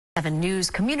7 News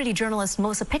community journalist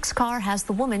Melissa Pixcar has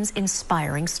the woman's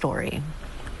inspiring story.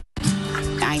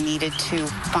 I needed to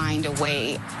find a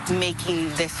way making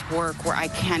this work where I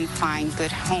can find good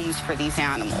homes for these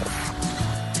animals.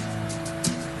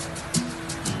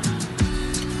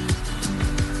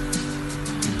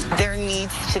 There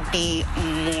needs to be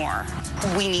more.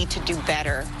 We need to do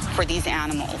better for these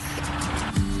animals.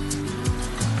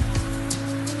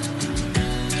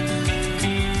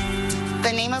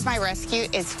 The name of my rescue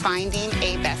is Finding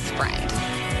a Best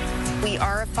Friend. We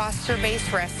are a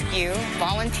foster-based rescue.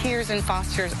 Volunteers and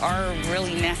fosters are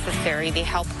really necessary. They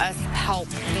help us help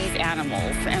these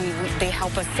animals, and they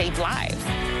help us save lives.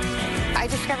 I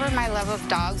discovered my love of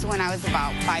dogs when I was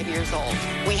about 5 years old.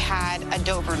 We had a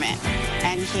Doberman,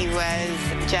 and he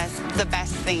was just the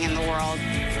best thing in the world.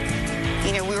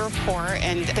 You know, we were poor,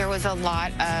 and there was a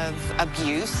lot of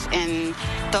abuse, and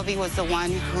Dovey was the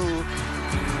one who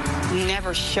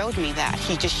never showed me that.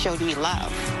 He just showed me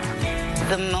love.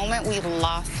 The moment we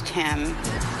lost him,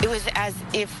 it was as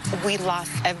if we lost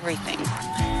everything.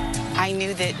 I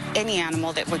knew that any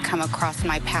animal that would come across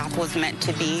my path was meant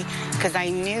to be, because I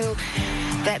knew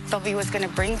that Dovey was going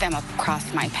to bring them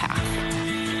across my path.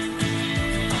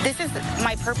 This is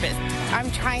my purpose.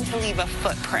 I'm trying to leave a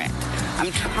footprint.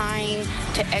 I'm trying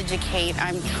to educate.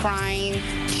 I'm trying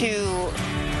to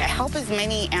help as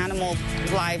many animal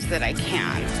lives that I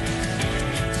can.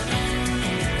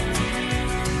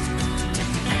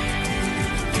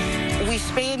 We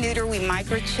spay and neuter, we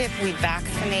microchip, we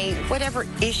vaccinate. Whatever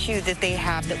issue that they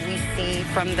have that we see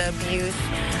from the abuse,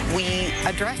 we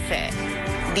address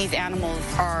it. These animals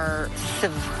are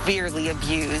severely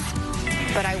abused,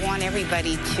 but I want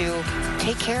everybody to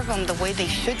take care of them the way they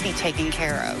should be taken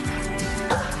care of.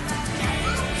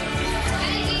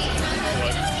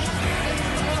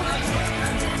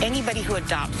 Anybody who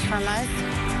adopts from us,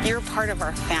 you're a part of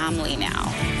our family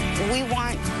now. We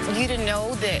want you to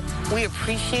know that we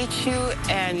appreciate you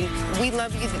and we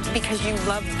love you because you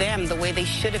love them the way they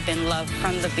should have been loved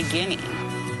from the beginning.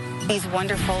 These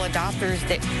wonderful adopters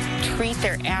that treat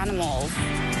their animals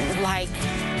like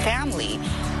family,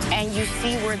 and you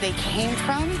see where they came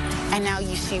from and now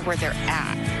you see where they're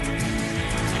at.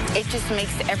 It just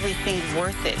makes everything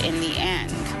worth it in the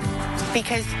end,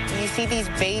 because you see these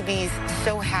babies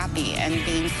so happy and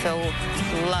being so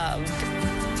loved.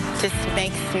 Just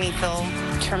makes me feel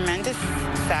tremendous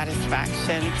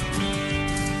satisfaction.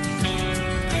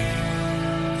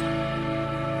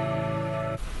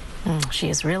 She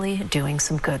is really doing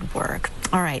some good work.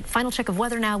 All right, final check of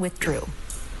weather now with Drew.